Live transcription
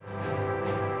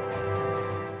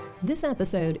This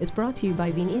episode is brought to you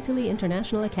by Vinitaly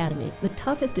International Academy, the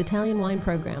toughest Italian wine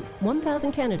program.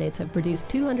 1,000 candidates have produced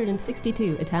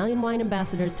 262 Italian wine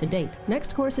ambassadors to date.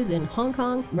 Next courses in Hong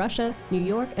Kong, Russia, New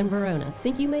York, and Verona.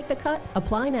 Think you make the cut?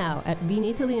 Apply now at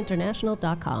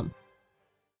vinitalyinternational.com.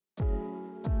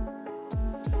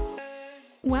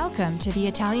 Welcome to the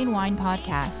Italian Wine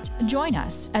Podcast. Join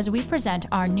us as we present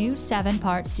our new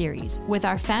 7-part series with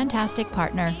our fantastic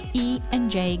partner,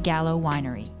 E&J Gallo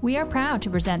Winery. We are proud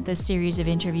to present this series of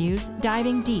interviews,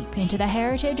 diving deep into the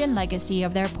heritage and legacy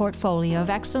of their portfolio of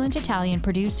excellent Italian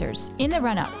producers in the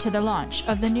run-up to the launch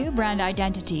of the new brand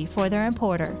identity for their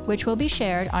importer, which will be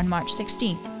shared on March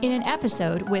 16th in an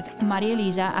episode with Maria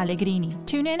Elisa Allegrini.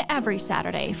 Tune in every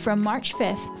Saturday from March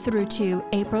 5th through to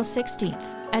April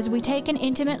 16th as we take an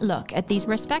intimate look at these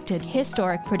respected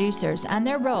historic producers and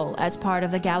their role as part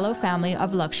of the Gallo family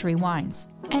of luxury wines.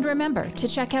 And remember to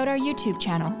check out our YouTube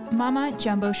channel, Mama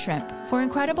Jumbo Shrimp, for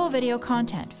incredible video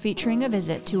content featuring a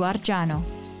visit to Argiano.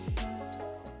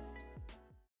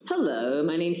 Hello,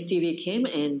 my name is Stevie Kim,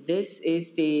 and this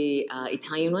is the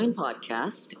Italian Wine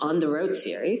Podcast on the Road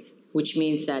series, which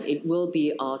means that it will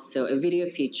be also a video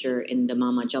feature in the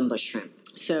Mama Jumbo Shrimp.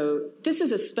 So this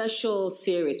is a special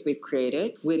series we've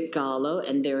created with Gallo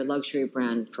and their luxury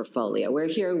brand portfolio. We're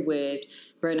here with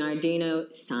Bernardino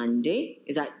Sandi.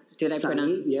 Did I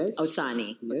pronounce? Yes. Oh,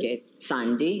 Sani. Yes. Okay,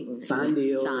 Sandi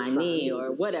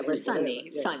or whatever. Sunny.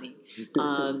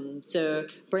 So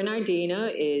Bernardino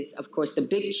is, of course, the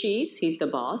big cheese. He's the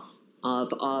boss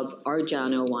of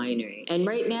Argiano Winery. And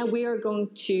right now we are going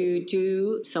to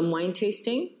do some wine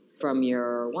tasting from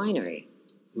your winery.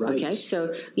 Right. Okay,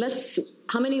 so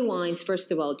how many wines,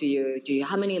 first of all,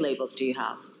 how many labels do you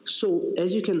have? So,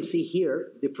 as you can see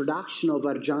here, the production of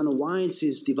Argiano wines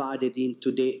is divided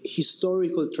into the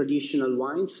historical traditional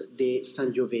wines, the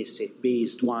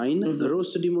Sangiovese-based wine,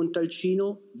 Rosso di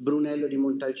Montalcino, Brunello di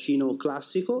Montalcino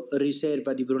Classico,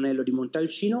 Riserva di Brunello di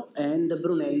Montalcino, and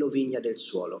Brunello Vigna del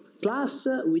Suolo. Plus,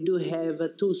 we do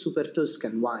have two Super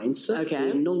Tuscan wines,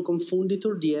 the Non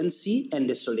Confunditur, the NC, and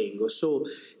the Solengo. So,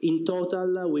 in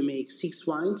total, we make 6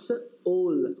 wines,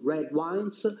 all red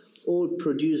wines, all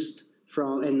produced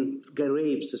from and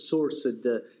grapes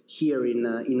sourced here in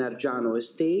Argiano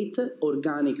Estate,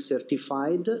 organic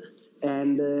certified,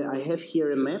 and I have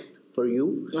here a map for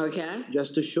you. Okay.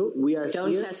 Just to show we are Don't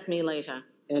here. Don't test me later.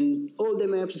 And all the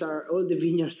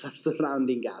vineyards are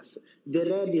surrounding us. The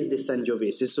red is the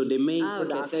Sangiovese, so the main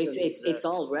production. Okay, so it's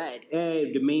all red.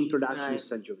 The main production is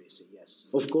Sangiovese, yes.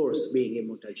 Of course, being in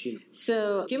Montalcino.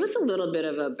 So give us a little bit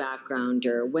of a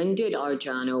backgrounder. When did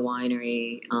Argiano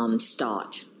Winery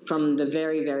start? From the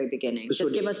very, very beginning.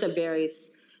 Just give us a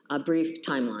brief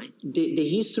timeline. The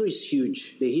history is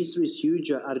huge.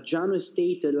 Argiano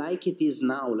Estate, like it is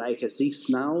now, like as it's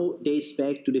now, dates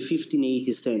back to the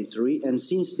 1580th century, and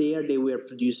since there they were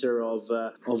producer of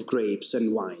grapes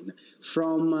and wine.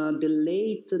 From the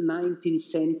late 19th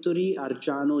century,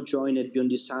 Argiano joined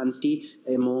Biondi Santi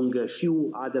among a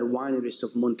few other wineries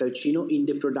of Montalcino in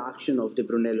the production of the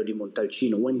Brunello di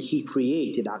Montalcino, when he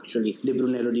created actually the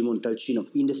Brunello di Montalcino.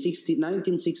 In the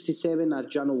 1967,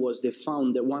 Argiano was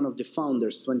one of the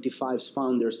founders, 25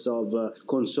 founders of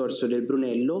Consorzio del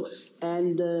Brunello,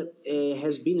 and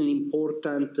has been an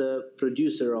important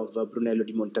producer of Brunello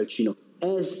di Montalcino.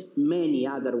 As many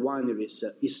other wineries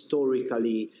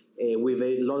historically, with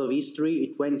a lot of history,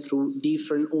 it went through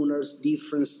different owners,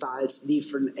 different styles,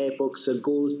 different epochs,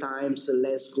 gold times,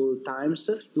 less gold times.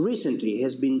 Recently, it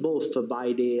has been both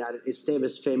by the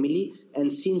Esteves family,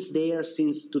 and since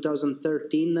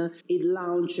 2013, it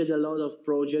launched a lot of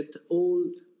projects, all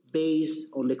based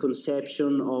on the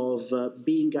conception of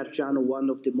being Argiano one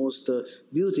of the most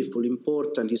beautiful,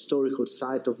 important historical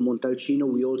sites of Montalcino.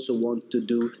 We also want to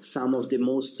do some of the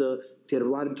most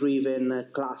terroir-driven,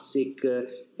 classic,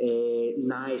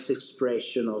 nice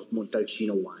expression of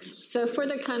Montalcino wines. So for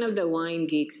the wine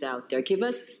geeks out there, give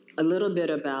us a little bit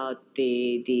about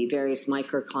the various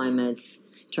microclimates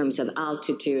in terms of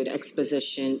altitude,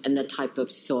 exposition, and the type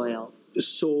of soil.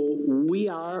 So we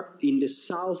are in the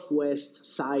southwest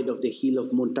side of the hill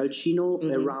of Montalcino,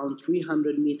 around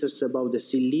 300 meters above the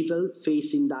sea level,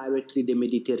 facing directly the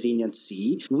Mediterranean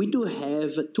Sea. We do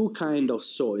have two kinds of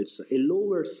soils, a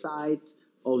lower side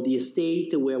of the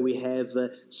estate where we have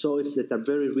soils that are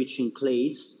very rich in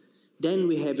clays. Then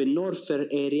we have a northern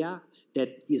area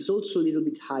that is also a little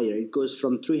bit higher. It goes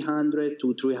from 300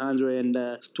 to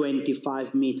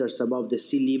 325 meters above the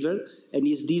sea level, and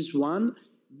is this one.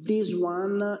 This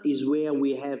one is where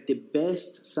we have the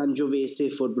best Sangiovese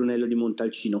for Brunello di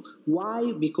Montalcino.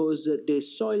 Why? Because the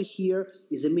soil here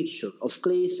is a mixture of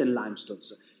clays and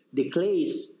limestones. The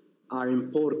clays are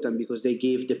important because they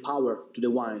give the power to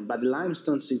the wine, but the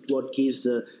limestones is what gives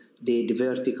the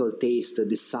vertical taste,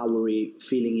 the soury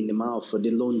feeling in the mouth,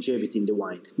 the longevity in the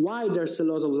wine. Why there's a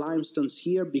lot of limestones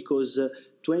here? Because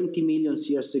 20 million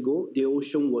years ago, the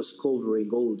ocean was covering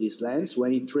all these lands.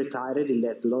 When it retired, it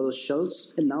left a lot of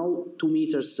shells, and now 2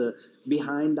 meters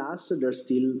behind us, there's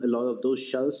still a lot of those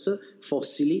shells,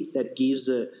 fossily, that gives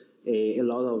a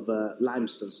lot of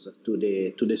limestones to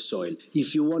the soil.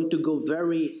 If you want to go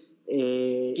very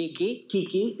Kiki,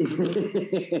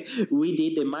 we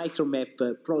did a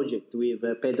micromap project with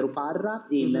Pedro Parra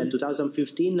in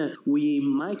 2015. We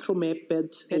micromapped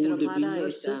Pedro all the Parra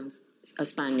vineyards. is a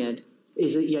Spaniard.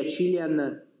 Is a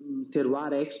Chilean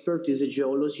terroir expert. Is a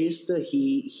geologist.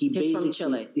 He's from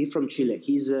Chile. He's from Chile.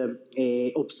 He's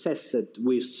obsessed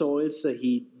with soils.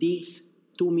 He digs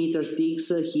 2 meters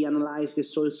digs. He analyzed the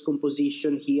soil's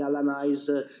composition. He analyzed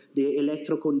the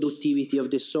electroconductivity of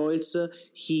the soils.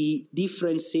 He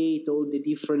differentiates all the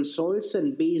different soils,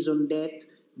 and based on that,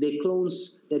 the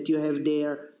clones that you have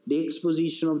there, the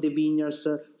exposition of the vineyards,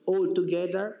 all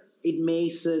together, it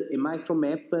makes a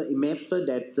micromap, a map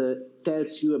that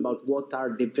tells you about what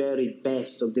are the very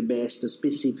best of the best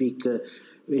specific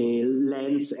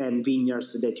lands and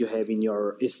vineyards that you have in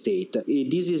your estate.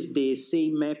 This is the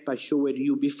same map I showed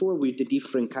you before with the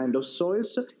different kind of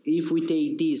soils. If we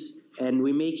take this and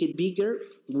we make it bigger,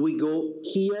 we go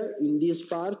here in this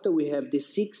part, we have the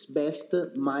 6 best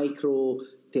micro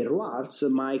terroirs,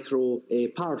 micro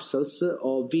parcels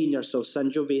of vineyards of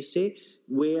Sangiovese,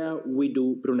 where we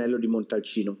do Brunello di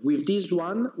Montalcino. With this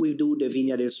one, we do the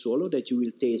Vigna del Suolo that you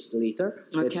will taste later.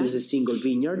 Okay. That is a single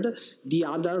vineyard. The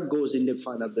other goes in the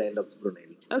final blend of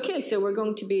Brunello. Okay, so we're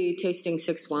going to be tasting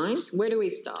 6 wines. Where do we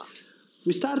start?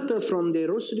 We start from the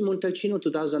Rosso di Montalcino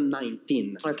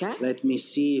 2019. Okay. Let me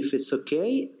see if it's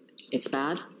okay. It's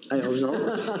bad. I hope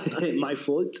so. My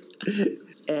fault.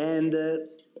 And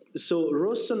so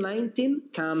Rosso 19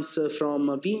 comes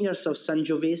from vineyards of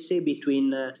Sangiovese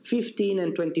between 15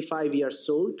 and 25 years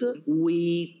old.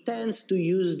 We tend to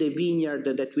use the vineyard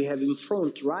that we have in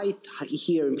front, right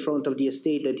here in front of the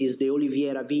estate, that is the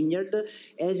Oliviera vineyard,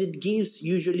 as it gives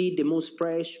usually the most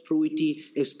fresh, fruity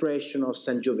expression of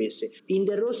Sangiovese. In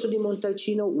the Rosso di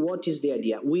Montalcino, what is the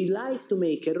idea? We like to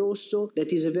make a Rosso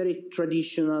that is a very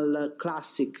traditional,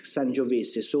 classic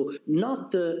Sangiovese, so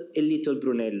not a little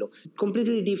Brunello.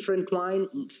 Completely different wine,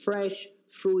 fresh,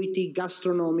 fruity,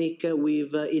 gastronomic,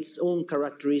 with its own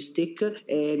characteristic,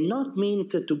 not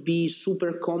meant to be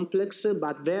super complex,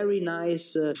 but very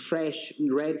nice, fresh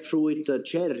red fruit,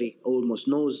 cherry almost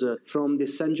nose from the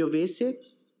Sangiovese,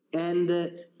 and a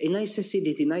nice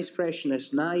acidity, nice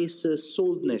freshness, nice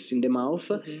saltness in the mouth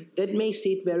that makes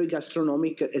it very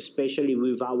gastronomic, especially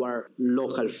with our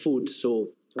local food. So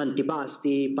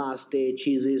antipasti, pasta,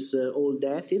 cheeses, all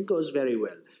that, it goes very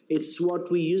well. It's what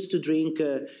we used to drink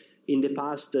in the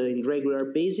past in regular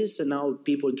basis, and now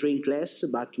people drink less,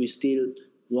 but we still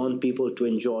want people to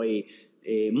enjoy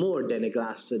more than a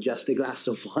glass, just a glass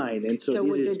of wine. And so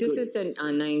this is the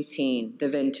 19, the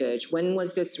vintage. When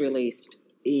was this released?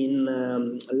 In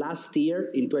last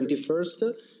year, in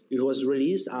 21st, it was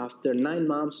released after 9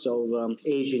 months of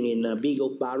aging in a big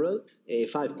oak barrel,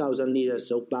 5,000 liters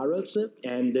oak barrels,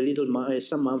 and a little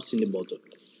some months in the bottle.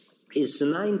 It's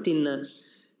 19.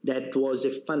 That was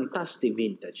a fantastic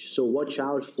vintage. So watch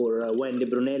out for when the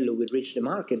Brunello will reach the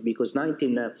market, because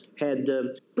 19 had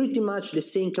pretty much the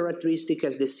same characteristic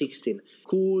as the 16.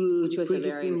 Cool, which was a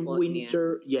very important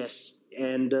winter, yes,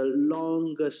 and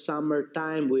long summer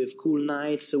time with cool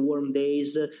nights, warm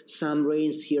days, some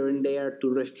rains here and there to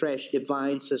refresh the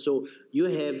vines. So you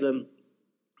have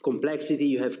complexity,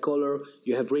 you have color,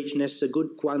 you have richness, a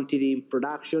good quantity in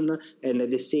production, and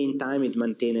at the same time it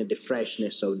maintained the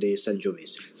freshness of the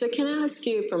Sangiovese. So can I ask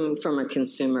you from a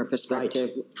consumer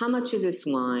perspective, right, how much is this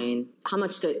wine,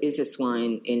 is this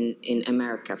wine in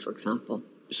America, for example?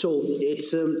 So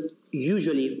it's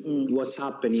usually what's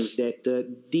happened is that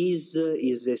this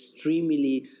is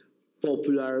extremely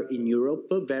popular in Europe,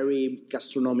 very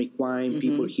gastronomic wine.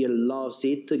 People here loves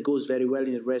it. It goes very well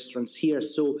in the restaurants here.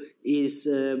 So is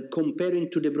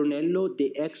comparing to the Brunello,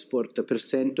 the export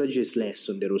percentage is less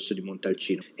on the Rosso di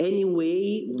Montalcino.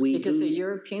 Anyway, because the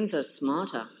Europeans are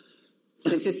smarter.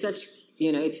 This is such,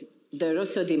 it's the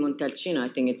Rosso di Montalcino. I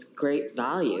think it's great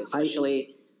value,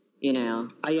 especially you know.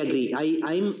 I agree.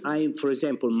 I'm for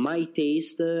example, my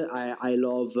taste. I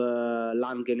love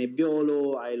Langhe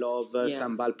Nebbiolo. I love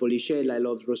San Valpolicella. I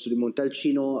love Rosso di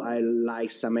Montalcino. I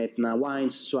like some Etna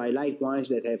wines. So I like wines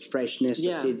that have freshness,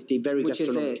 acidity, very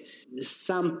gastronomic.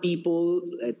 Some people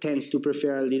tends to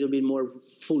prefer a little bit more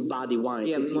full body wines.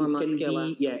 Yeah, more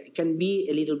muscular. It can be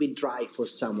a little bit dry for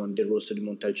someone, the Rosso di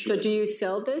Montalcino. So do you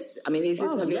sell this? I mean, is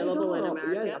this available in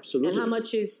America? Yeah, absolutely. And how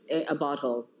much is a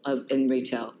bottle in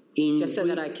retail? Just so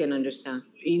that I can understand.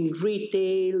 In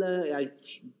retail,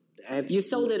 you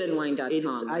sold it in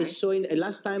wine.com, I saw it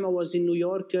last time I was in New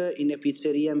York in a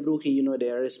pizzeria in Brooklyn. You know, they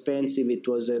are expensive. It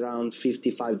was around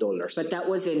 $55. But that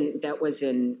was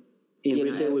in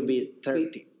retail would be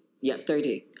 30. Yeah,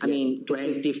 30. I mean,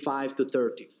 25 to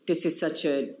 30. This is such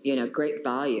a great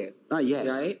value. Yes,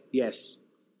 right? Yes,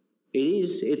 it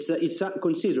is. It's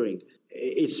considering.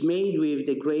 It's made with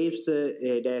the grapes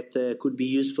that could be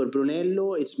used for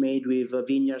Brunello. It's made with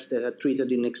vineyards that are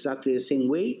treated in exactly the same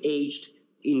way, aged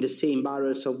in the same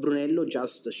barrels of Brunello,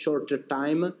 just a shorter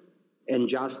time and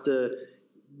just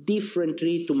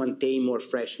differently to maintain more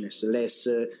freshness, less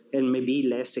and maybe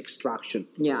less extraction.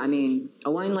 Yeah, I mean,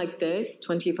 a wine like this,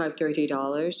 $25,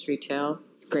 $30 retail,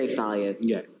 great value.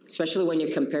 Yeah. Especially when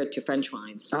you compare it to French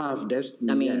wines.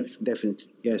 Definitely,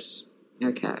 yes.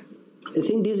 Okay. I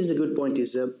think this is a good point.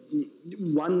 Is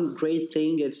one great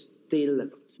thing is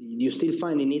you still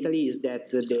find in Italy is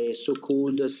that the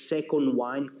so-called second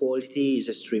wine quality is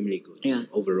extremely good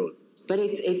overall. But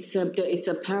it's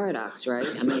a paradox, right?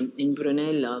 I mean, in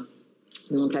Brunello,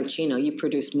 Montalcino, you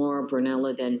produce more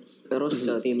Brunello than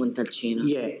Rosso di Montalcino.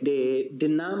 Yeah, the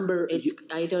number...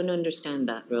 I don't understand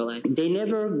that, really. They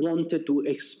never wanted to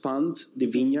expand the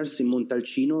vineyards in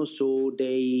Montalcino, so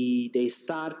they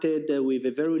started with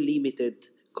a very limited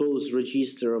close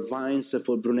register of vines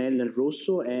for Brunello and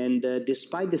Rosso, and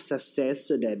despite the success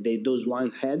that those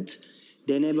wines had,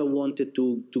 they never wanted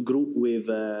to grow with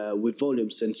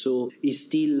volumes, and so it's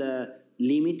still...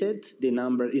 limited. The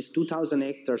number is 2,000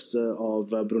 hectares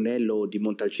of Brunello di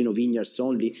Montalcino vineyards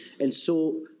only, and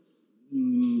so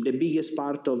the biggest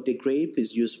part of the grape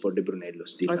is used for the Brunello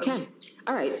still. Okay,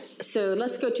 all right. So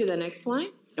let's go to the next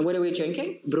wine. And what are we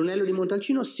drinking? Brunello di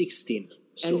Montalcino 16.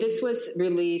 And this was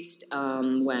released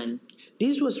when?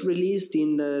 This was released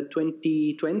in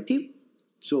 2020.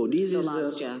 So this is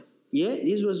last year. Yeah,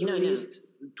 this was released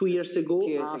 2 years ago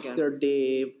after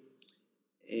the.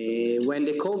 When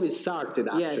the COVID started,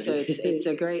 actually. Yeah, so it's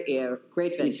a great year,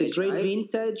 great vintage. It's a great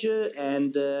vintage,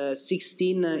 and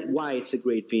 16. Why it's a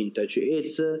great vintage?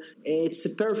 It's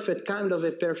a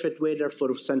perfect weather for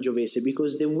Sangiovese,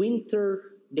 because the winter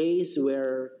days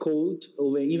were cold,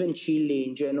 or even chilly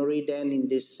in January. Then in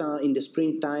the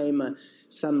springtime,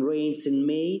 some rains in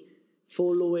May,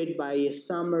 followed by a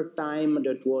summertime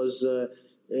that was a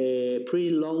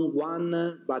pretty long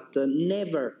one, but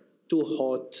never too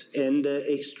hot, and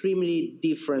extremely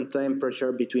different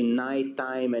temperature between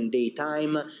nighttime and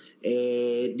daytime.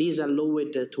 These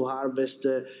allowed to harvest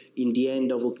in the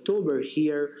end of October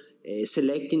here,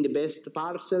 selecting the best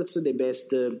parcels, the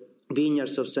best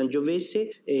vineyards of Sangiovese,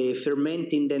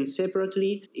 fermenting them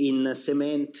separately in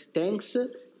cement tanks,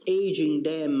 aging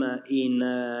them in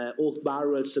oak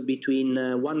barrels between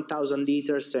 1,000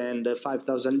 liters and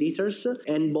 5,000 liters,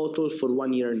 and bottled for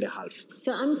 1.5 years.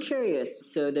 So I'm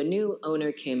curious. So the new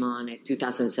owner came on in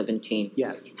 2017.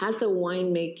 Yeah. Has the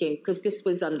winemaking, because this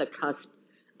was on the cusp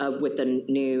with the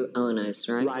new owners,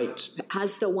 right? Right.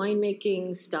 Has the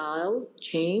winemaking style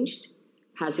changed?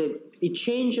 Has it? It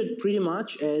changed pretty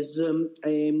much, as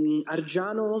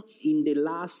Argiano in the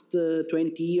last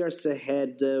 20 years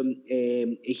had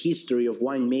a history of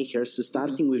winemakers,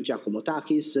 starting with Giacomo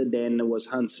Takis, then was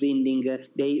Hans Winding.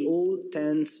 They all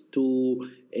tend to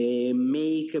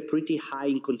make a pretty high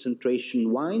in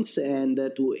concentration wines and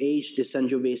to age the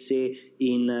Sangiovese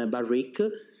in barrique.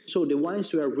 So the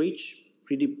wines were rich,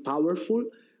 pretty powerful.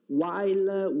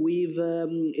 While with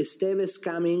Esteves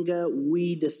coming,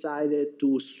 we decided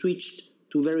to switch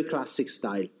to very classic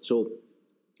style. So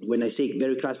when I say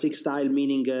very classic style,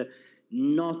 meaning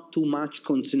not too much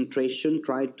concentration,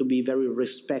 try to be very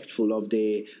respectful of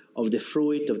the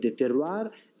fruit, of the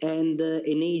terroir, and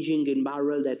an aging in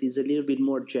barrel that is a little bit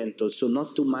more gentle. So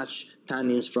not too much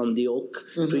tannins from the oak,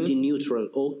 pretty neutral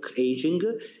oak aging,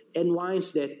 and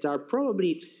wines that are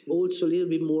probably also a little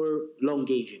bit more long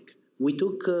aging. We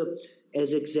took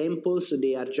as examples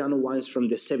the Argiano wines from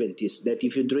the 70s, that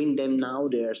if you drink them now,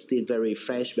 they are still very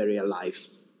fresh, very alive.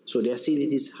 So the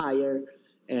acidity is higher,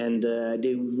 and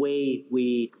the way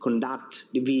we conduct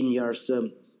the vineyards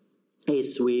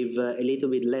is with a little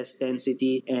bit less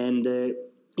density, and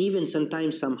even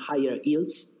sometimes some higher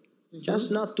yields.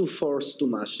 Just not to force too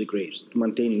much the grapes, to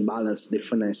maintain balance, the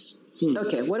finesse.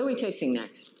 Okay, what are we tasting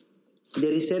next? The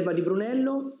Riserva di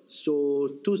Brunello,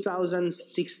 so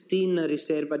 2016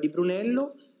 Riserva di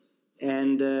Brunello,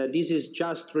 and this is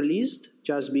just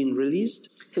been released.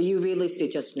 So you released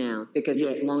it just now because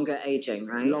it's longer aging,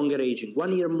 right? Longer aging,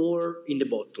 1 year more in the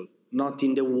bottle, not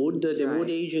in the wood. The wood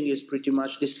aging is pretty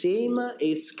much the same.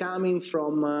 It's coming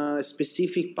from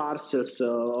specific parcels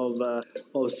of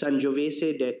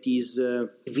Sangiovese, that is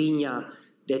Vigna,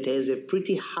 that has a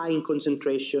pretty high in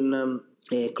concentration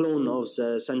clone of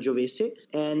Sangiovese.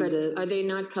 But are they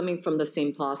not coming from the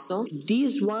same parcel?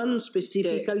 This one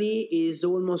specifically is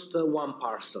almost one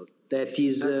parcel. That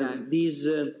is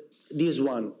this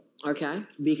one. Okay.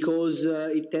 Because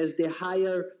it has the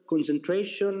higher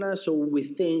concentration, so we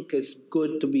think it's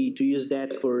good to use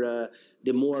that for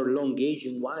the more long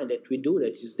aging wine that we do.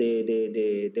 That is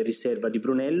the Riserva di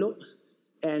Brunello,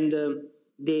 and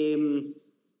the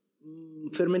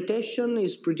fermentation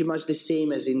is pretty much the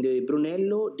same as in the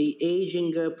Brunello. The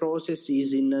aging process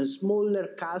is in smaller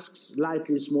casks,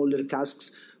 slightly smaller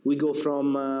casks. We go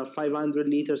from 500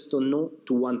 liters to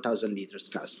 1,000 liters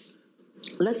cask.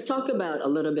 Let's talk a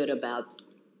little bit about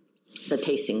the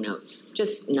tasting notes.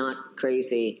 Just not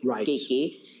crazy,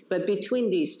 geeky, but between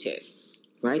these two,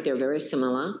 right? They're very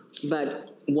similar,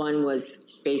 but one was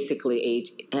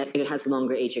basically it has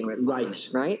longer aging requirement,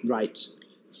 right? Right.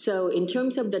 So in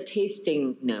terms of the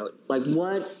tasting note, like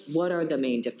what are the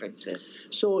main differences?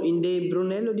 So in the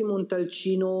Brunello di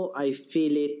Montalcino, I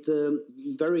feel it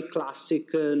very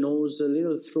classic nose, a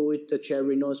little fruit,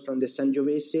 cherry nose from the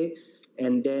Sangiovese,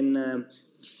 and then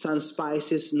some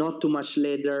spices, not too much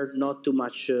leather, not too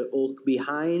much oak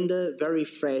behind, very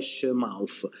fresh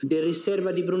mouth. The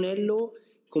Riserva di Brunello,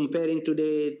 comparing to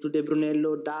the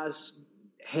Brunello, does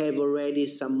have already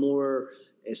some more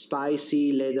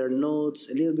spicy leather notes,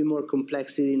 a little bit more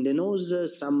complexity in the nose,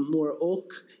 some more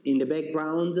oak in the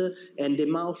background, and the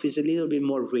mouth is a little bit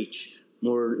more rich,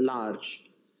 more large.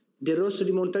 The Rosso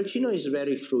di Montalcino is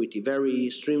very fruity, very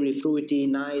extremely fruity,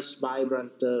 nice,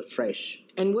 vibrant, fresh.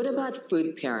 And what about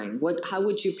food pairing? How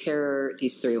would you pair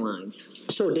these three wines?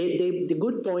 So the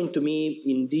good point to me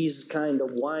in this kind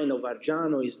of wine of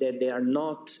Argiano is that they are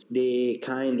not the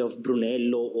kind of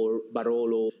Brunello or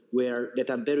Barolo that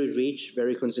are very rich,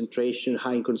 very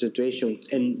high in concentration,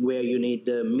 and where you need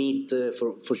meat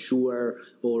for sure,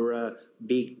 or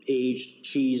big aged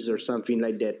cheese or something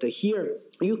like that. Here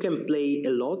you can play a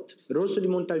lot. Rosso di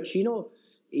Montalcino,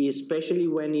 especially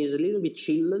when it's a little bit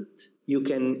chilled, you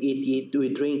can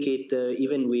drink it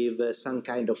even with some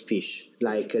kind of fish,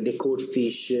 like the cod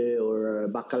fish or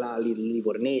bacala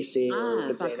livornese,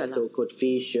 or the cod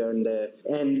fish, and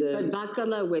but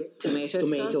bacala with tomato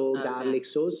sauce? Garlic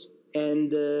sauce.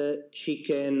 And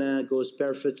chicken goes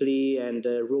perfectly, and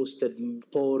roasted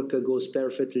pork goes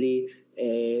perfectly.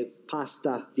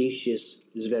 Pasta dishes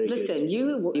is very good. Listen,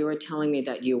 you were telling me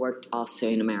that you worked also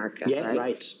in America,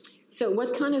 right? So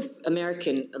what kind of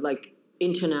American, like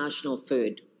international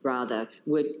food, rather,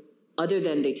 other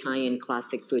than the Italian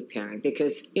classic food pairing?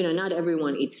 Because, not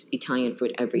everyone eats Italian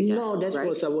food every day. No, that's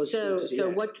what I was So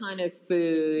what kind of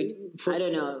food, I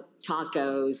don't know,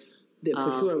 tacos?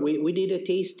 For sure. We did a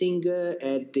tasting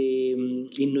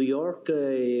in New York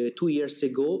 2 years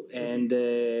ago, and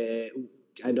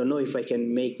I don't know if I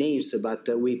can make names, but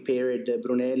we paired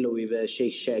Brunello with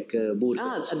Shake Shack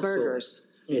burgers. Burgers.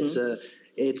 So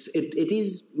it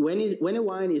is when a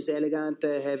wine is elegant,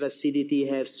 have acidity,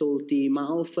 have salty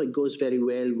mouth, it goes very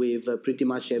well with pretty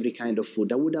much every kind of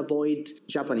food. I would avoid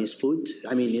Japanese food.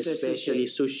 I mean, especially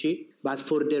sushi. But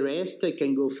for the rest, I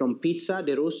can go from pizza.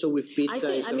 The Rosso with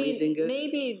pizza is amazing.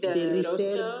 Maybe the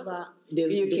Rosso,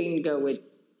 you can go with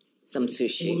some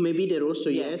sushi. Maybe the Rosso,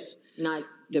 yes. Not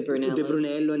the Brunello. The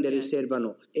Brunello and the Riserva,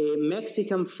 no.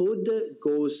 Mexican food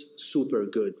goes super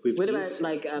good with What this. about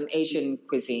like Asian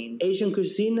cuisine? Asian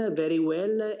cuisine, very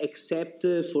well, except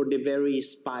for the very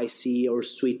spicy or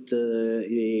sweet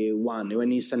one.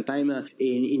 When it's sometimes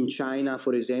in China,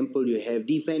 for example, you have,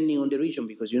 depending on the region,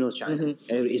 because China,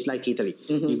 it's like Italy.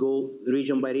 You go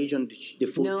region by region, the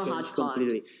food changes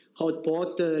completely. Hot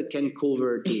pot can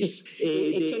cover this.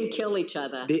 It can kill each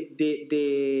other.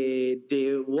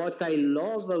 What I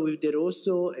love with the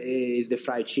Rosso is the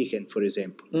fried chicken, for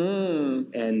example.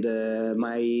 And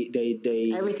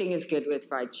everything is good with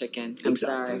fried chicken. I'm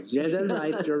sorry. Yeah,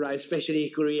 you're right, especially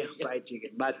Korean fried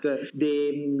chicken. But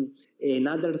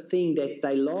another thing that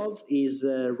I love is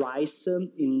rice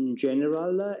in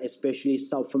general, especially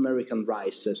South American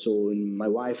rice. So my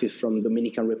wife is from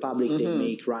Dominican Republic. They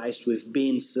make rice with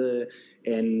beans,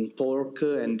 and pork,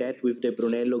 and that with the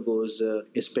Brunello goes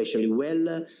especially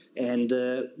well. And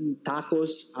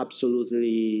tacos,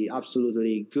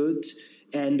 absolutely good.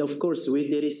 And of course, with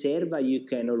the Riserva, you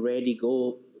can already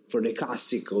go for the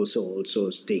classic also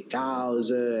steakhouse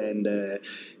and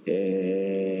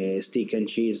steak and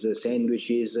cheese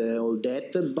sandwiches, all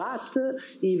that. But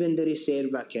even the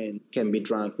Riserva can be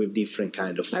drunk with different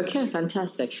kind of food. Okay,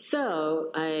 fantastic.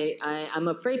 So I'm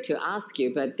afraid to ask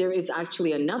you, but there is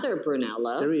actually another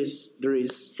Brunello. There is.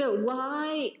 So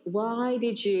why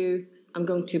did you? I'm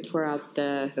going to pour out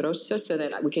the Rosso so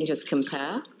that we can just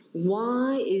compare.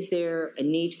 Why is there a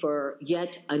need for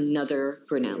yet another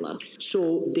Brunello?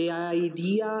 So the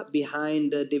idea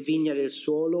behind the Vigna del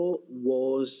Suolo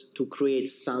was to create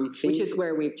something... Which is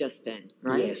where we've just been,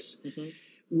 right? Yes. Mm-hmm.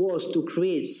 Was to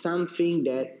create something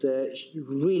that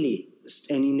really,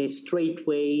 and in a straight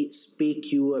way, speak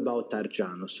you about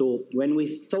Argiano. So when we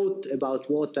thought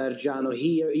about what Argiano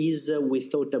here is, we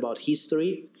thought about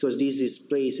history, because this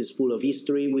place is full of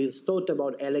history. We thought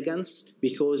about elegance,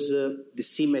 because the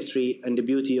symmetry and the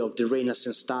beauty of the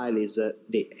Renaissance style is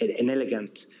an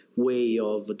elegant way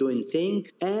of doing things.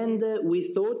 And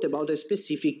we thought about a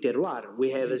specific terroir.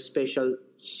 We have a special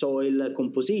soil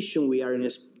composition. We are in a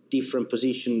different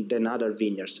position than other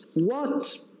vineyards.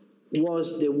 What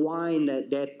was the wine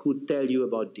that could tell you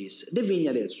about this? The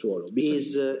Vigna del Suolo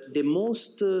is the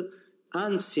most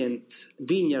ancient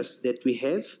vineyards that we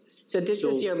have. So this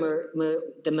is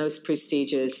the most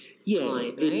prestigious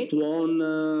wine, right? It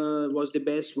was the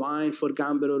best wine for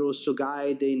Gambero Rosso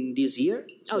Guide in this year.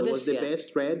 So this it was the year.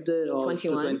 best red of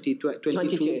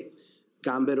 22.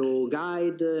 Gambero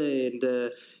Guide,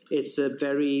 and it's a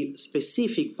very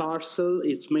specific parcel.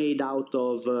 It's made out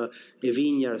of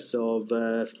vineyards of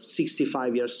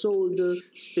 65 years old,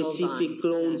 specific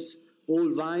clones, all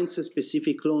vines,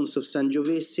 specific clones of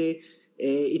Sangiovese.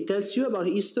 It tells you about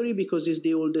history because it's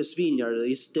the oldest vineyard.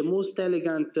 It's the most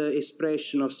elegant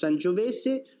expression of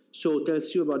Sangiovese, so it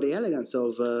tells you about the elegance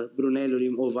of Brunello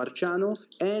of Argiano,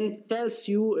 and tells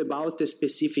you about a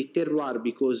specific terroir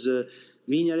because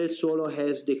Vigna del Suolo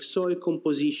has the soil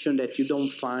composition that you don't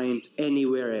find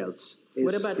anywhere else.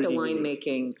 What about the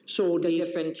winemaking? So the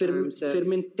different terms of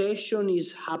fermentation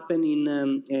is happening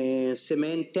in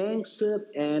cement tanks,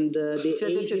 and the so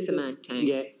this is cement tank.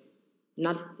 Yeah,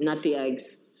 not the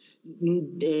eggs.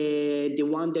 The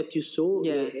one that you saw.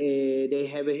 Yeah. They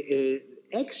have a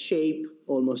X shape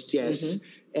almost. Yes.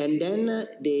 Mm-hmm. And then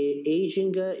the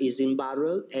aging is in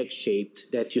barrel X shaped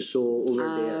that you saw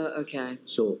over there. Okay.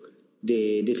 So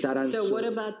the Taranto. So what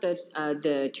about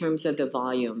the terms of the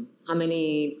volume? How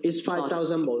many? It's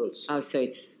 5,000 bottles. Oh, so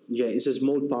it's it's a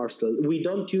small parcel. We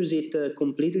don't use it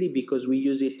completely because we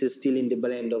use it still in the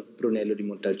blend of Brunello di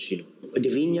Montalcino. The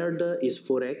vineyard is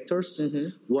 4 hectares.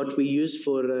 Mm-hmm. What we use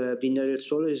for Vigna del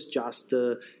Suolo is just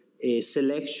a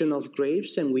selection of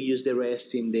grapes, and we use the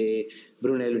rest in the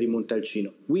Brunello di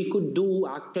Montalcino. We could do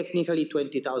technically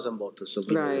 20,000 bottles of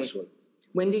Vigna del Suolo.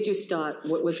 When did you start?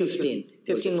 What was 15.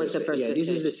 15 was the first. Yeah, this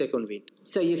is the second vintage.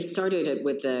 So you've started it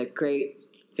with the great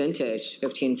vintage,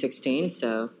 15, 16.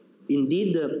 So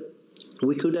indeed,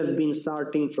 we could have been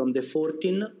starting from the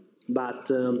 14, but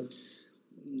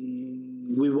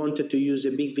we wanted to use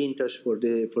a big vintage for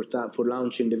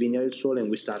launching the Vigna del Suolo, and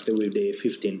we started with the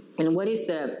 15. And what is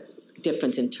the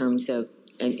difference in terms of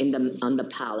on the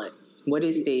palate? What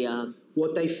is the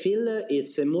What I feel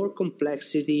it's a more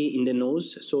complexity in the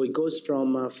nose, so it goes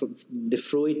from the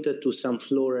fruit to some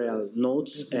floral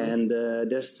notes, mm-hmm. and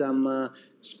there's some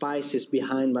spices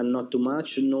behind, but not too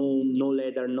much. No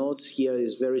leather notes. Here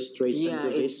is very straight. Yeah,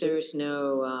 there's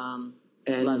no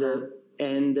leather.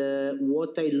 And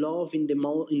what I love in the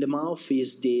mouth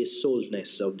is the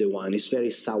saltness of the wine. It's very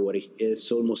soury.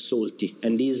 It's almost salty,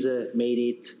 and this made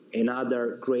it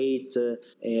another great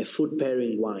food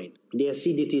pairing wine. The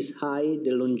acidity is high.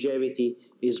 The longevity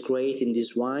is great in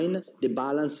this wine. The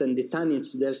balance and the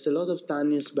tannins. There's a lot of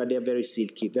tannins, but they're very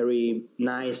silky, very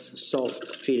nice,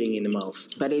 soft feeling in the mouth.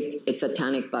 But it's a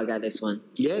tannic bugger, this one.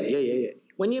 Yeah.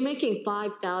 When you're making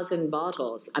 5,000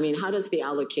 bottles, I mean, how does the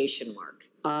allocation work?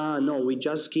 No, we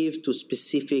just give to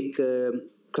specific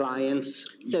clients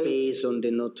based on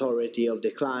the notoriety of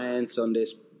the clients, on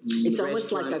this. It's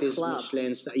almost like a club.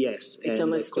 Yes. It's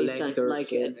almost like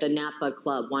the Napa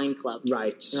Club, wine club.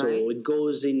 Right. So it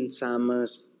goes in some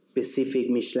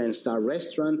specific Michelin star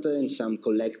restaurant and some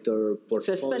collector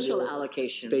portfolio. So special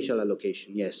allocation. Special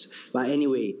allocation, yes. But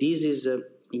anyway, this is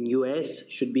in US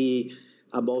should be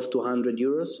above 200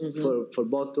 euros mm-hmm. for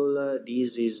bottle.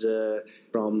 This is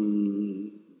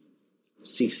from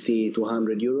 60 to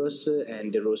 100 euros,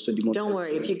 and the Rosso di Montalcino. Don't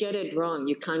worry, if you get it wrong,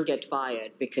 you can't get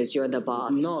fired because you're the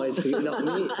boss. No, it's not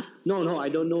me. No, I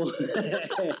don't know.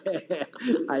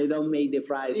 I don't make the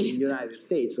price in the United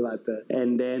States, but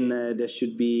and then there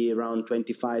should be around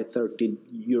 25, 30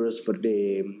 euros for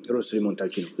the Rosso di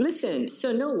Montalcino. Listen,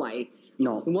 so no whites.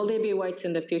 No. Will there be whites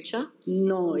in the future?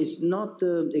 No, it's not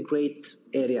a great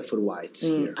area for whites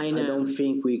here. I know. I don't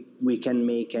think we can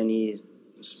make any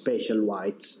special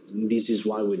whites. This is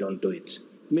why we don't do it.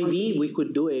 Maybe we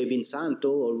could do a Vinsanto,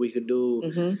 or we could do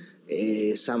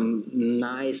some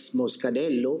nice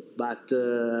Moscadello, but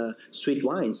sweet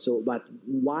wines. So, but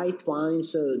white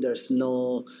wines, there's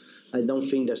no. I don't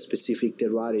think the specific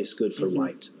terroir is good for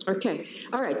white. Okay.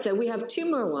 All right. So we have two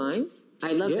more wines.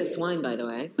 I love this wine, by the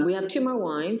way. We have two more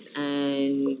wines,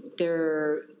 and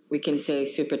they're, we can say,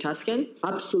 super Tuscan.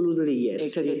 Absolutely, yes.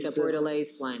 Because it's a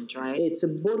Bordelaise blend, right? It's a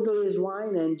Bordelaise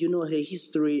wine, and you know the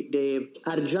history. The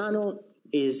Argiano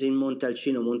is in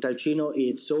Montalcino. Montalcino,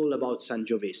 it's all about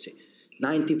Sangiovese.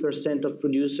 90% of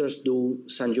producers do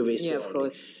Sangiovese. Yeah, of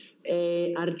course.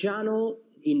 Argiano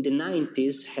in the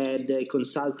 90s had a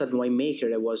consultant winemaker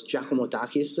that was Giacomo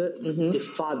Takis, the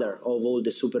father of all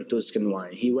the super Tuscan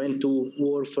wine. He went to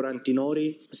work for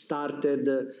Antinori, started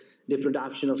the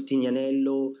production of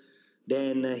Tignanello,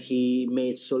 then he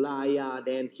made Solaia,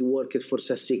 then he worked for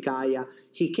Sassicaia.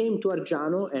 He came to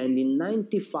Argiano, and in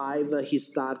 95 he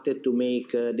started to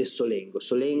make the Solengo.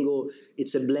 Solengo,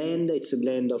 it's a blend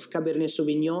of Cabernet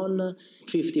Sauvignon,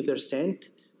 50%,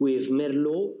 with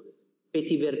Merlot,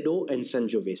 Petit Verdot, and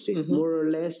Sangiovese. More or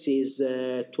less is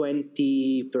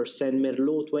 20%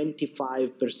 Merlot,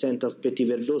 25% of Petit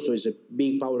Verdot, so it's a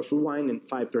big, powerful wine, and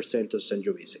 5% of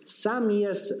Sangiovese. Some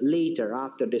years later,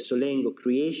 after the Solengo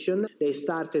creation, they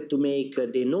started to make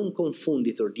the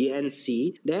non-confunditor, the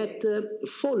NC, that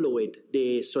followed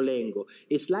the Solengo.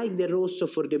 It's like the Rosso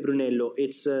for the Brunello.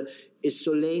 It's a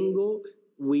Solengo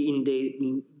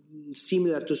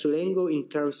similar to Solengo in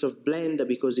terms of blend,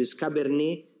 because it's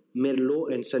Cabernet,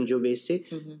 Merlot, and Sangiovese,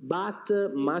 but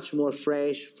much more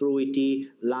fresh, fruity,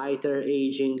 lighter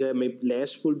aging, maybe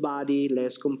less full body,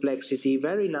 less complexity.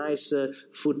 Very nice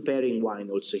food pairing wine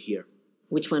also here.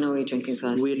 Which one are we drinking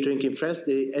first? We're drinking first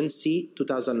the NC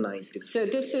 2019. So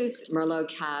this is Merlot,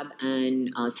 Cab,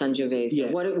 and Sangiovese. Yeah.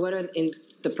 What are in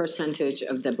the percentage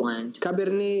of the blend?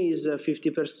 Cabernet is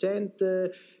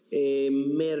 50%.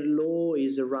 Merlot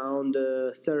is around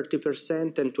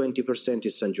 30%, and 20%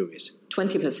 is Sangiovese.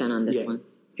 20% on this one.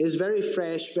 It's very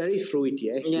fresh, very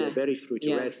fruity. Actually, very fruity.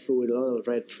 Yeah. Red fruit, a lot of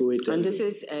red fruit. And this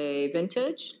is a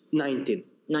vintage? 19.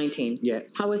 19. Yeah.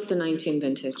 How is the 19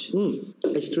 vintage?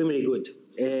 Extremely good.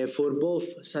 For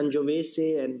both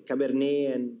Sangiovese and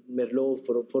Cabernet and Merlot,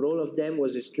 for all of them,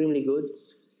 was extremely good.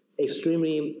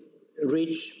 Extremely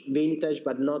rich vintage,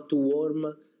 but not too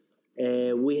warm.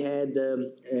 We had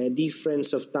a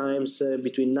difference of times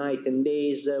between night and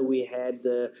days. We had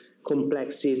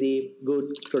complexity,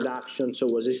 good production, so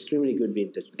it was extremely good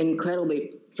vintage.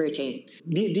 Incredibly fruity.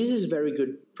 This is very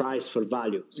good price for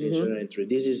value since your entry.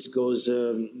 This goes,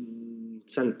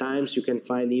 sometimes you can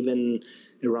find even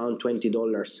around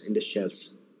 $20 in the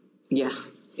shelves. Yeah,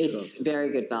 it's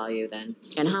very good value then.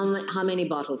 And how many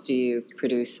bottles do you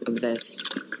produce of this?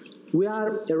 We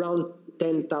are around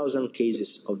 10,000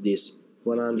 cases of this,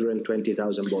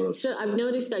 120,000 bottles. So I've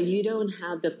noticed that you don't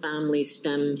have the family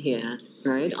stem here,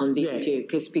 right, on these two,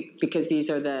 because these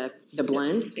are the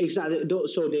blends? Exactly.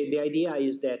 So the idea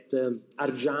is that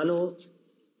Argiano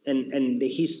and the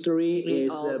history is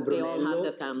Brunello. They all have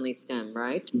the family stem,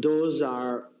 right? Those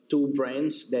are two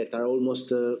brands that are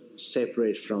almost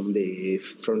separate from the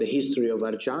history of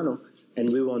Argiano,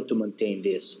 and we want to maintain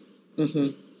this.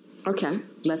 Okay,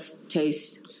 let's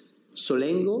taste.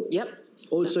 Solengo. Yep.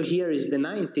 Also here is the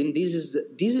 19. This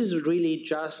is really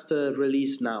just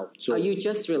released now. So you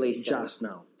just released it? Just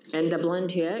now. And the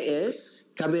blend here is?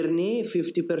 Cabernet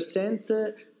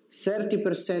 50%,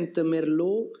 30%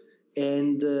 Merlot,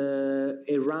 and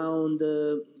around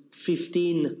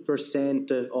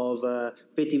 15% of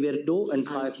Petit Verdot and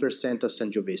 5% of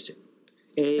Sangiovese.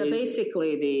 So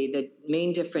basically the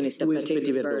main difference is the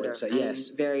Petit Verdot. Yes.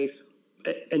 Very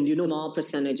and small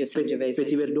percentage of Sangiovese.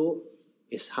 Petit Verdot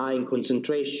is high in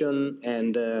concentration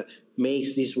and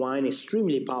makes this wine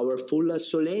extremely powerful.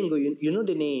 Solengo, you know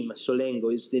the name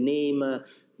Solengo is the name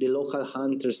the local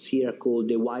hunters here call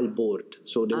the wild boar.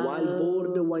 So the wild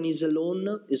boar when he's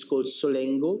alone is called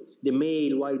Solengo. The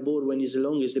male wild boar when he's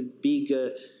alone is the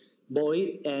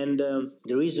boy, and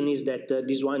the reason is that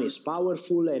this wine is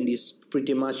powerful and is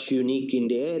pretty much unique in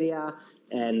the area.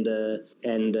 And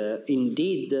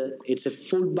indeed, it's a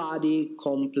full body,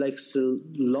 complex,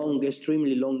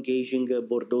 extremely long aging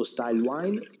Bordeaux style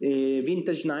wine.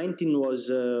 Vintage 19 was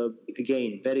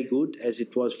again very good, as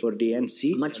it was for the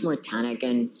NC. Much more tannic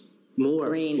and more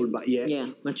green. Full body,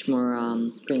 yeah, much more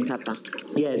green pepper.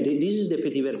 Yeah, this is the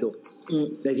Petit Verdot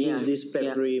that gives this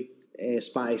peppery,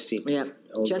 spicy. Yeah,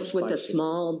 just with spicy. a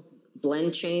small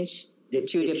blend change.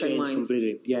 Two different wines.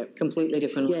 Completely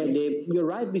different wines. Yeah, you're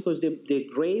right, because the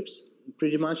grapes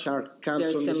pretty much come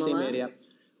from the same area.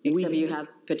 Except you have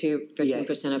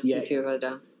 15% of Petit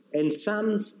Verdot. And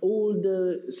some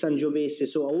older Sangiovese,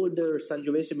 so older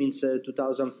Sangiovese means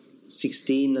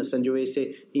 2016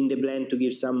 Sangiovese in the blend to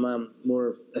give some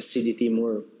more acidity,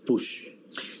 more push.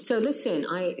 So listen,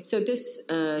 this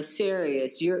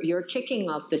series, you're kicking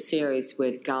off the series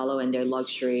with Gallo and their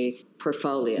luxury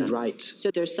portfolio. Right.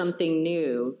 So there's something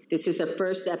new. This is the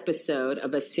first episode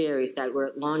of a series that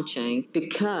we're launching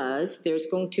because there's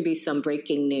going to be some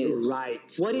breaking news. Right.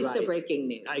 What is the breaking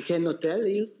news? I cannot tell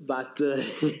you, but there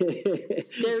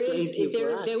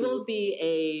will be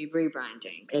a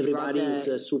rebranding. Everybody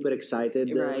is super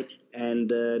excited. Right. And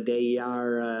they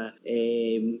are,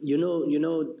 you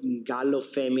know, Gallo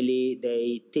family,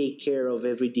 they take care of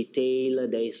every detail.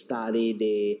 They study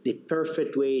the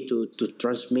perfect way to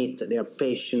transmit their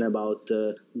passion about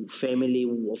family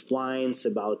of wines,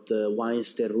 about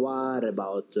wines terroir,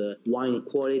 about wine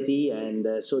quality. And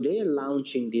so they are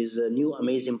launching this new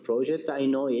amazing project. I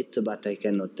know it, but I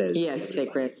cannot tell you. Yes,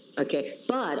 secret. Okay.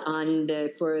 But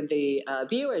for the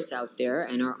viewers out there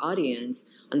and our audience,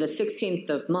 on the 16th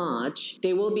of March,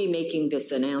 they will be making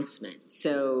this announcement.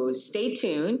 So stay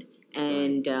tuned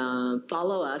and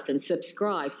follow us and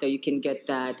subscribe so you can get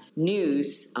that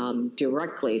news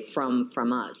directly from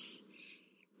us.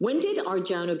 When did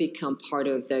Argiano become part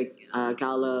of the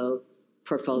Gallo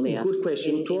portfolio? Good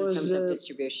question. In terms of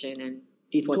distribution and...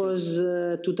 It was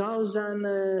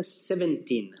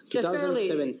 2017. So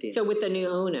 2017. So with the new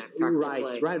owner,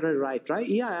 practically. Right.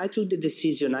 Yeah, I took the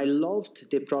decision. I loved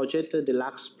the project, the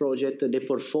Lux project, the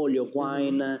portfolio of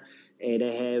wine.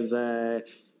 They have the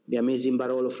amazing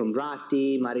Barolo from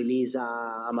Ratti, Marilisa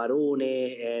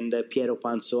Amarone, and Piero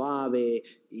Panzoave,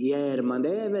 Yerman.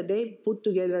 They put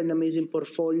together an amazing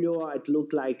portfolio. It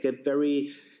looked like a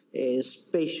very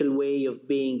special way of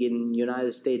being in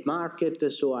United States market.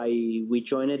 So we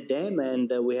joined them,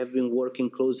 and we have been working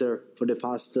closer for the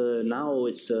past now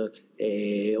it's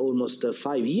almost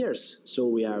 5 years. So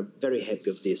we are very happy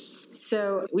of this.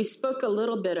 So we spoke a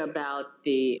little bit about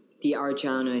the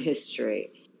Argiano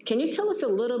history. Can you tell us a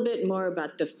little bit more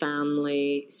about the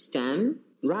family stem?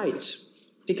 Right.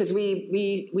 Because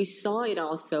we saw it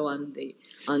also on the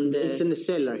it's in the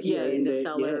cellar here. Yeah, in the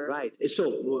cellar. Yeah, right.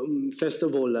 So first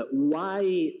of all,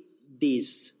 why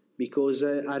this? Because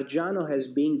Argiano has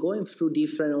been going through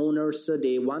different owners.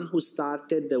 The one who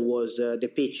started was the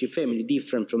Pecci family,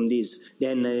 different from this.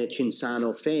 Then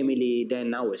Cinzano family. Then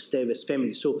now Esteves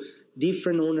family. So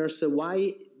different owners.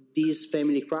 Why this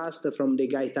family crust from the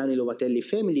Gaetani Lovatelli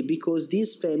family? Because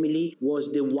this family was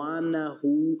the one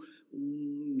who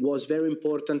was very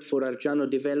important for Argiano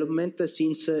development,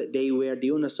 since they were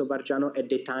the owners of Argiano at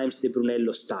the times the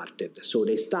Brunello started. So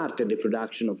they started the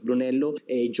production of Brunello,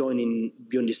 joining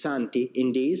Biondisanti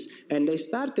in this, and they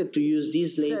started to use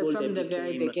this label from the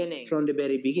very beginning. From the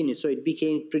very beginning. So it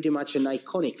became pretty much an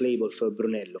iconic label for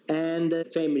Brunello. And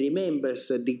family members,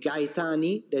 the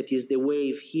Gaetani, that is the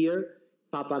wave here.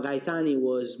 Papa Gaetani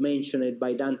was mentioned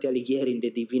by Dante Alighieri in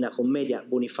the Divina Commedia.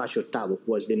 Bonifacio VIII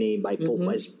was the name by Pope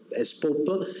as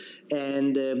Pope.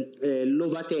 And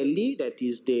Lovatelli, that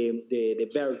is the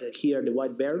bird here, the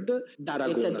white bird.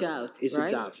 D'Aragona. It's a dove, It's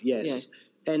right? a dove, yes.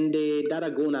 Yeah. And the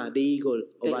D'Aragona, the eagle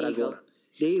of Aragona. Eagle.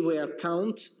 They were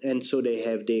count, and so they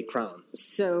have the crown.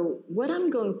 So what I'm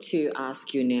going to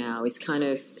ask you now is kind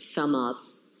of sum up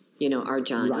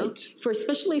Argiano. Right.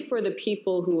 Especially for the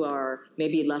people who are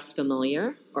maybe less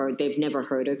familiar or they've never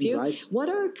heard of you. Right. What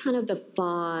are kind of the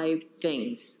 5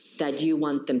 things that you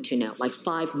want them to know? Like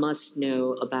 5 must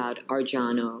know about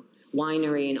Argiano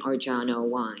winery and Argiano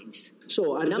wines.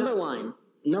 So Number 1.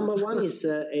 Number 1 is,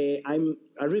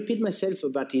 I repeat myself,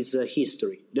 but it's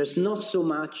history. There's not so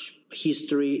much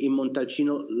history in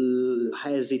Montalcino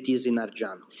as it is in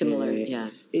Argiano. Similar,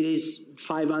 yeah. It is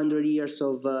 500 years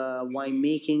of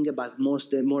winemaking, but more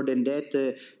than that,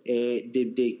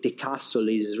 the castle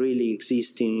is really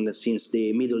existing since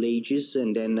the Middle Ages,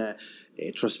 and then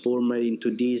transformed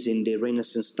into this in the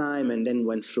Renaissance time, and then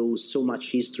went through so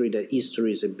much history that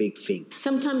history is a big thing.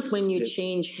 Sometimes when you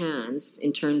change hands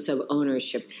in terms of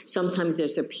ownership, sometimes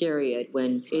there's a period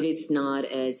when there's not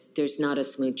a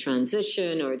smooth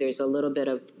transition, or there's a little bit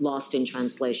of lost in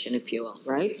translation, if you will,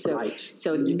 right?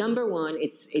 So number one,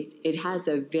 it has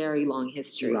a very long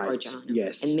history, Argiano.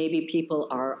 Yes. And maybe people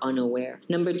are unaware.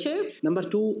 Number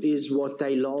two is what I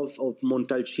love of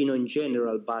Montalcino in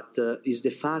general, but is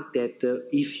the fact that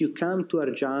if you come to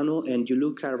Argiano and you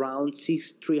look around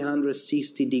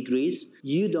 360 degrees,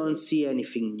 you don't see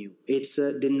anything new. It's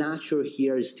the nature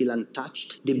here is still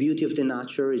untouched. The beauty of the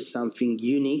nature is something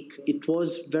unique. It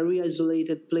was very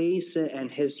isolated place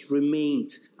and has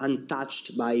remained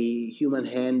untouched by human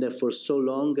hand for so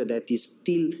long that is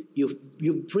still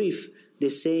you breathe the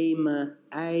same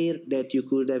air that you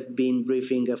could have been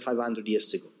breathing 500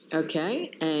 years ago.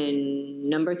 Okay, and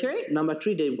number three? Number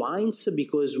three, the wines,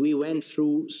 because we went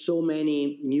through so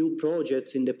many new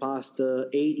projects in the past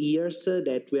 8 years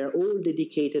that were all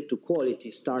dedicated to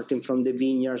quality, starting from the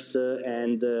vineyards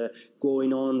and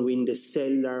going on with the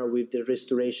cellar, with the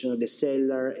restoration of the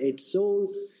cellar. It's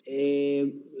all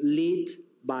led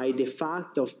by the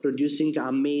fact of producing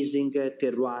amazing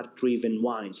terroir-driven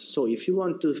wines. So if you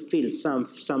want to feel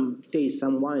taste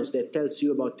some wines that tells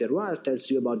you about terroir, tells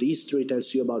you about the history,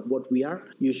 tells you about what we are,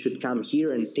 you should come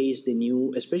here and taste the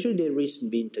new, especially the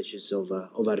recent vintages of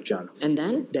Argiano. And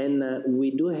then? Then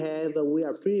we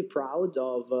are pretty proud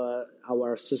of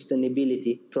our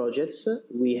sustainability projects.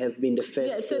 We have been the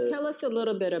first... Yeah, so tell us a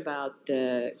little bit about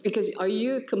because are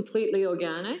you completely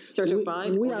organic,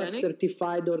 certified we organic? We are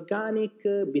certified organic.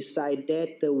 Beside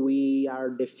that, we are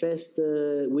the first.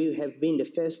 We have been the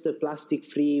first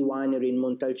plastic-free winery in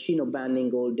Montalcino,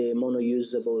 banning all the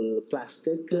mono-usable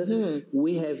plastic. Mm-hmm.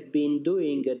 We have been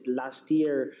doing last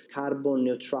year carbon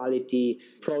neutrality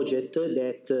project.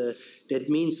 That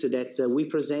means that we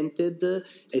presented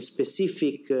a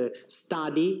specific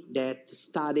study that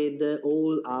studied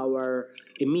all our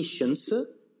emissions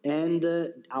and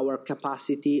our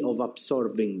capacity of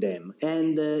absorbing them.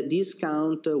 And this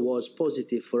count was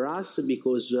positive for us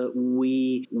because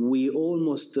we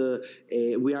almost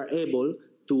we are able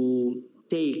to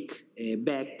take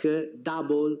back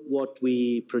double what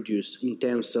we produce in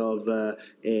terms of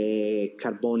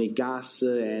carbonic gas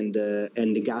and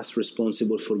the gas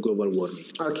responsible for global warming.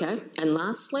 Okay, and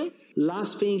last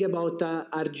thing about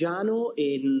Argiano,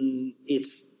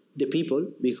 it's the people,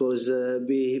 because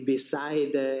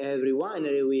beside every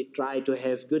winery we try to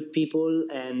have good people,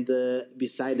 and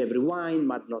beside every wine,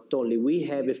 but not only, we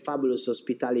have a fabulous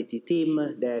hospitality team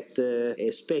that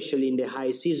especially in the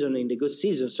high season, in the good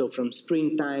season, so from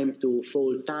springtime to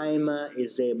fall time,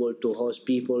 is able to host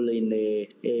people in a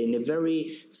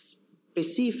very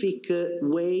specific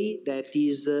way that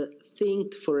is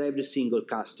think for every single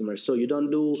customer. So you don't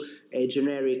do a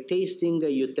generic tasting,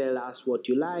 you tell us what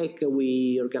you like,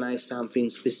 we organize something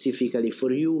specifically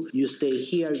for you. You stay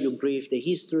here, you breathe the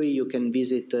history, you can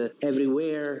visit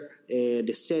everywhere.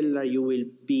 The cellar, you will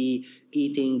be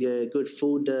eating good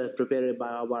food prepared by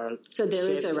our So there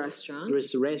chef. Is a restaurant? There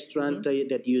is a restaurant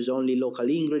that use only local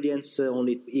ingredients,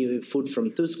 only food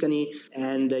from Tuscany,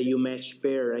 and you match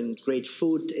pair and great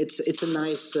food. It's a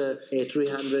nice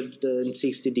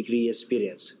 360-degree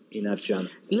experience in Argiano.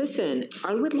 Listen,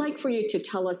 I would like for you to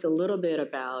tell us a little bit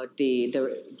about the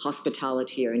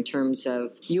hospitality here in terms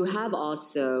of, you have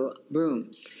also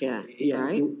rooms,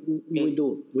 right? We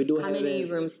do. How many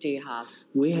rooms do you have?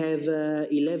 We have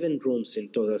 11 rooms in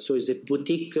total. So it's a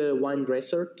boutique wine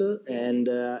resort, and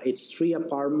it's 3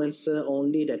 apartments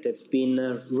only that have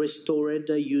been restored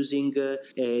using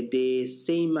the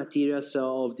same materials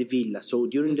of the villa. So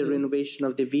during the renovation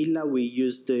of the villa, we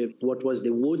used what was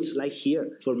the woods, like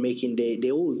here, for making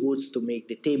the old woods to make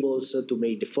the tables, to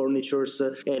make the furnitures.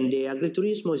 And the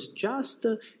agriturismo is just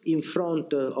in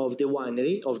front of the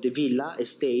winery, of the villa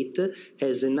estate,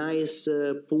 has a nice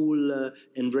pool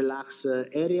and relax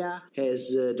area, has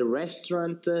the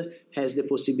restaurant, has the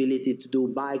possibility to do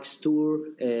bikes tour,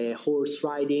 horse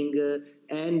riding,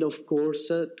 and of course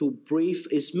to brief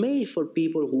is made for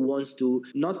people who wants to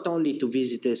not only to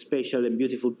visit a special and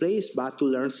beautiful place, but to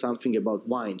learn something about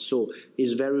wine. So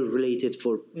it's very related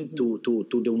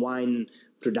to the wine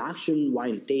production,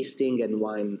 wine tasting, and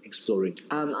wine exploring.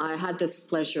 I had this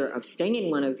pleasure of staying in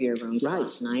one of your rooms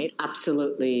last night.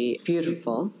 Absolutely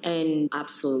beautiful, and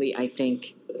absolutely, I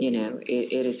think,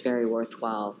 it is very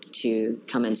worthwhile to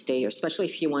come and stay here, especially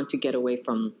if you want to get away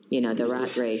from, the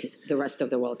rat race, the rest of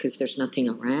the world, because there's nothing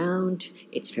around.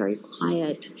 It's very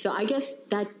quiet. So I guess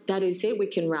that is it. We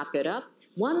can wrap it up.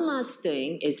 One last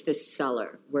thing is the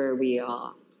cellar where we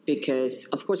are. because,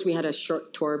 of course, we had a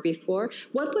short tour before.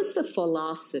 What was the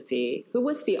philosophy? Who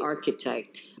was the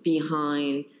architect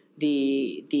behind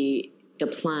the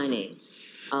planning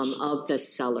of the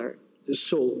cellar?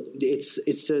 So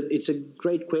it's a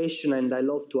great question, and I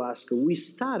love to ask.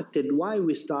 Why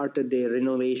we started the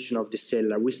renovation of the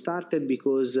cellar? We started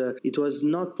because it was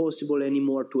not possible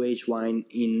anymore to age wine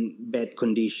in bad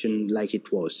condition like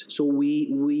it was. So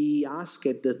we asked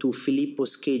to Filippo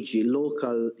Scheggi,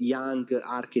 local young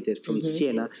architect from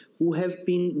Siena, who have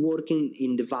been working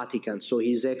in the Vatican, so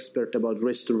he's expert about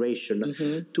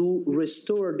restoration, to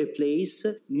restore the place,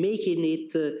 making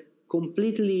it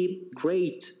completely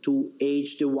great to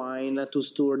age the wine, to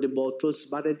store the bottles,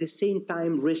 but at the same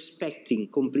time respecting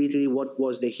completely what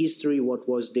was the history, what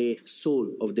was the soul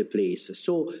of the place.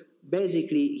 So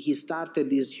basically, he started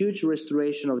this huge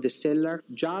restoration of the cellar,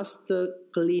 just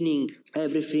cleaning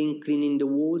everything, cleaning the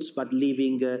walls, but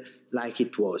leaving like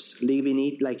it was,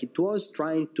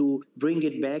 trying to bring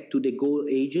it back to the Gold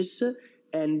Ages.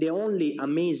 And the only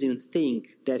amazing thing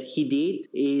that he did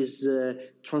is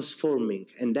transforming,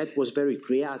 and that was very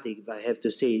creative, I have to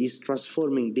say, is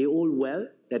transforming the old well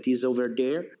that is over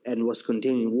there and was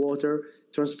containing water,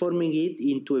 transforming it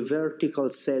into a vertical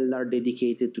cellar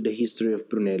dedicated to the history of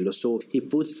Brunello. So he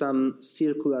put some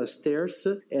circular stairs,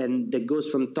 and that goes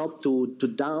from top to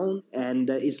down, and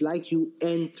it's like you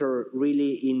enter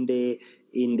really in the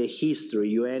history.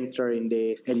 You enter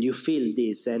and you feel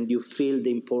this, and you feel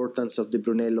the importance of the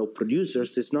Brunello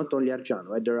producers. It's not only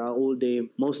Argiano, there are all the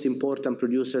most important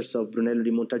producers of Brunello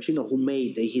di Montalcino who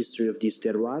made the history of this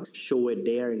terroir, show it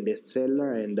there in the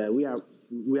cellar, and we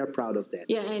are proud of that.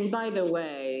 Yeah, and by the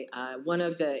way,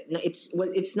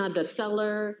 it's not the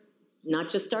cellar, not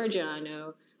just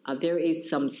Argiano. There is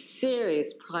some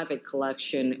serious private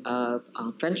collection of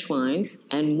French wines,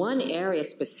 and one area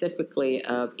specifically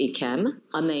of Yquem.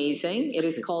 Amazing. It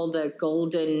is called the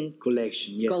Golden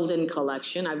Collection. Yes. Golden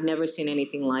Collection. I've never seen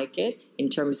anything like it in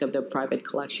terms of the private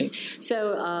collection.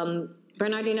 So,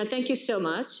 Bernardino, thank you so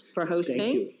much for hosting.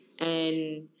 Thank you.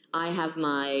 And I have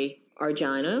my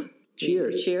Argiano.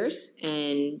 Cheers. Cheers.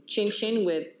 And chin chin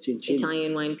with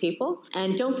Italian wine people.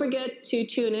 And don't forget to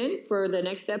tune in for the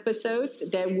next episodes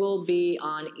that will be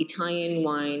on Italian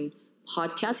Wine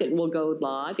Podcast. It will go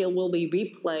live. It will be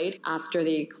replayed after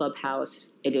the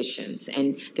Clubhouse editions.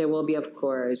 And there will be, of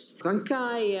course,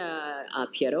 Brancaglia,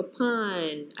 Piero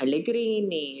Pan,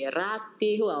 Allegrini,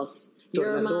 Ratti, who else?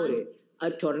 Tornatore. A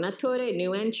Tornatore,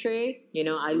 new entry. You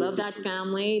know, I love that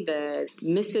family. The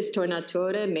Mrs.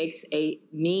 Tornatore makes a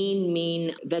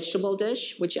mean vegetable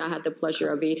dish, which I had the pleasure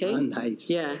of eating. Oh, nice.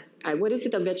 Yeah. What is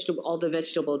it, the vegetable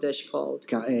dish called?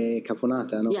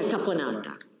 Caponata, no? Yeah,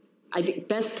 caponata. I think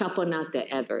best caponata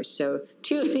ever. So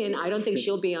tune in. I don't think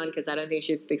she'll be on because I don't think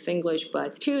she speaks English,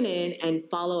 but tune in and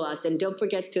follow us. And don't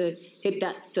forget to hit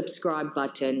that subscribe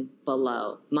button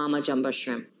below. Mama Jumbo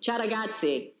Shrimp. Ciao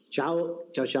ragazzi. Ciao.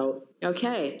 Ciao, ciao.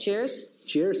 Okay, cheers.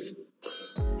 Cheers.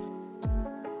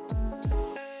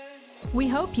 We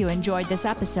hope you enjoyed this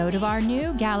episode of our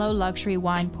new Gallo Luxury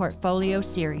Wine Portfolio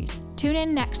series. Tune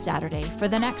in next Saturday for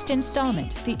the next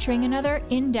installment featuring another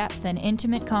in-depth and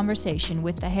intimate conversation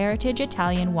with the heritage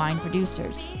Italian wine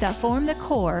producers that form the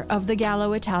core of the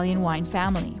Gallo Italian wine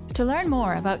family. To learn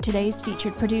more about today's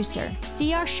featured producer,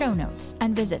 see our show notes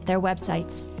and visit their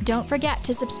websites. Don't forget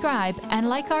to subscribe and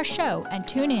like our show and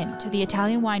tune in to the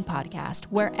Italian Wine Podcast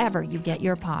wherever you get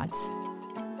your pods.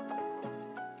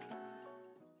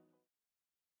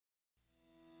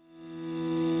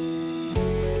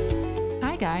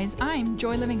 Guys, I'm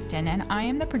Joy Livingston, and I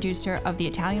am the producer of the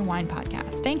Italian Wine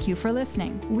Podcast. Thank you for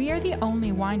listening. We are the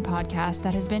only wine podcast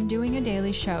that has been doing a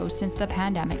daily show since the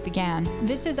pandemic began.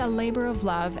 This is a labor of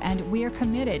love, and we are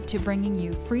committed to bringing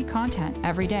you free content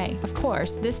every day. Of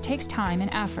course, this takes time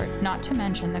and effort, not to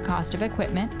mention the cost of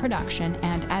equipment, production,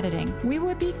 and editing. We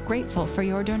would be grateful for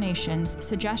your donations,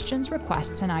 suggestions,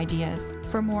 requests, and ideas.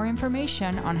 For more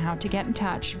information on how to get in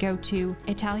touch, go to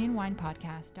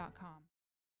ItalianWinePodcast.com.